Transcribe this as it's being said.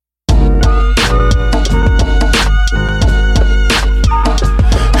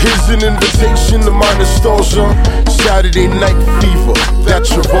vision of my nostalgia. Saturday night fever, that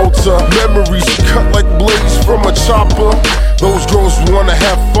Travolta. Memories cut like blades from a chopper. Those girls wanna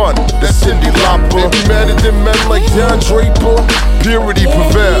have fun, that's Cyndi Lauper. They be mad at them men like Don Draper. Purity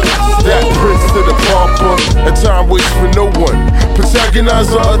prevails, that prince to the pauper. And time waits for no one.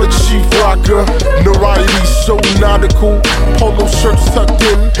 Protagonizer of the chief rocker. Notoriety so nautical. Polo shirts tucked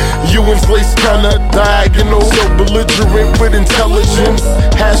in. Ewan's lace kinda diagonal. So belligerent with intelligence.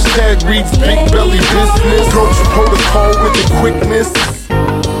 Hashtag reads big belly business. Coach protocol with the quickness.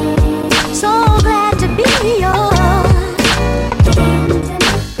 So glad to be yours.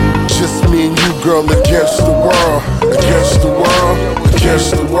 Just me and you, girl, against the world. Against the world,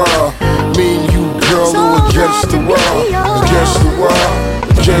 against the world. Me and you, girl, against the world. Against the world,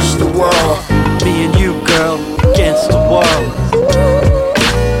 against the world. Me and you, girl, against the world.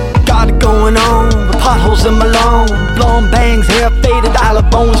 Got it going on, with potholes in my lawn. Blonde bangs, hair faded, Isle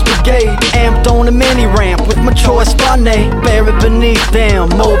Bones Brigade. Amped on a mini ramp with my choice Bonnet. Buried beneath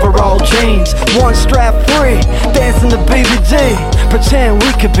them overall jeans. One strap free, dancing to BBD. Pretend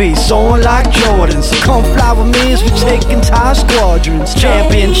we could be soaring like Jordan. So come fly with me as we take entire squadrons.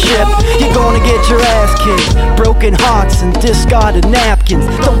 Championship, you're gonna get your ass kicked. Broken hearts and discarded napkins.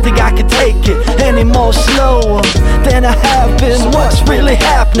 Don't think I could take it any more slower than I have been. What's really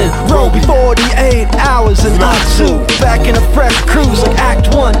happening? Roby 48 hours and not two. Back in a fresh cruise like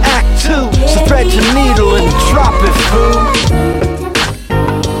Act 1, Act 2. So thread your needle and drop it, fool.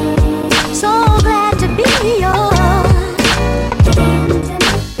 So glad to be yours.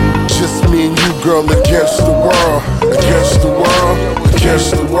 Just me and you, girl, against the world. Against the world,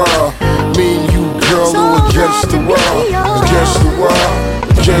 against the world. Me and you, girl, against the world. Against the world,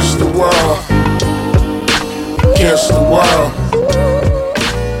 against the world. Against the world.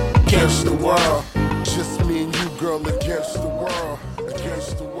 Against the world. Just me and you, girl, against the world.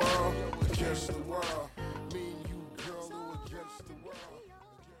 Against the world.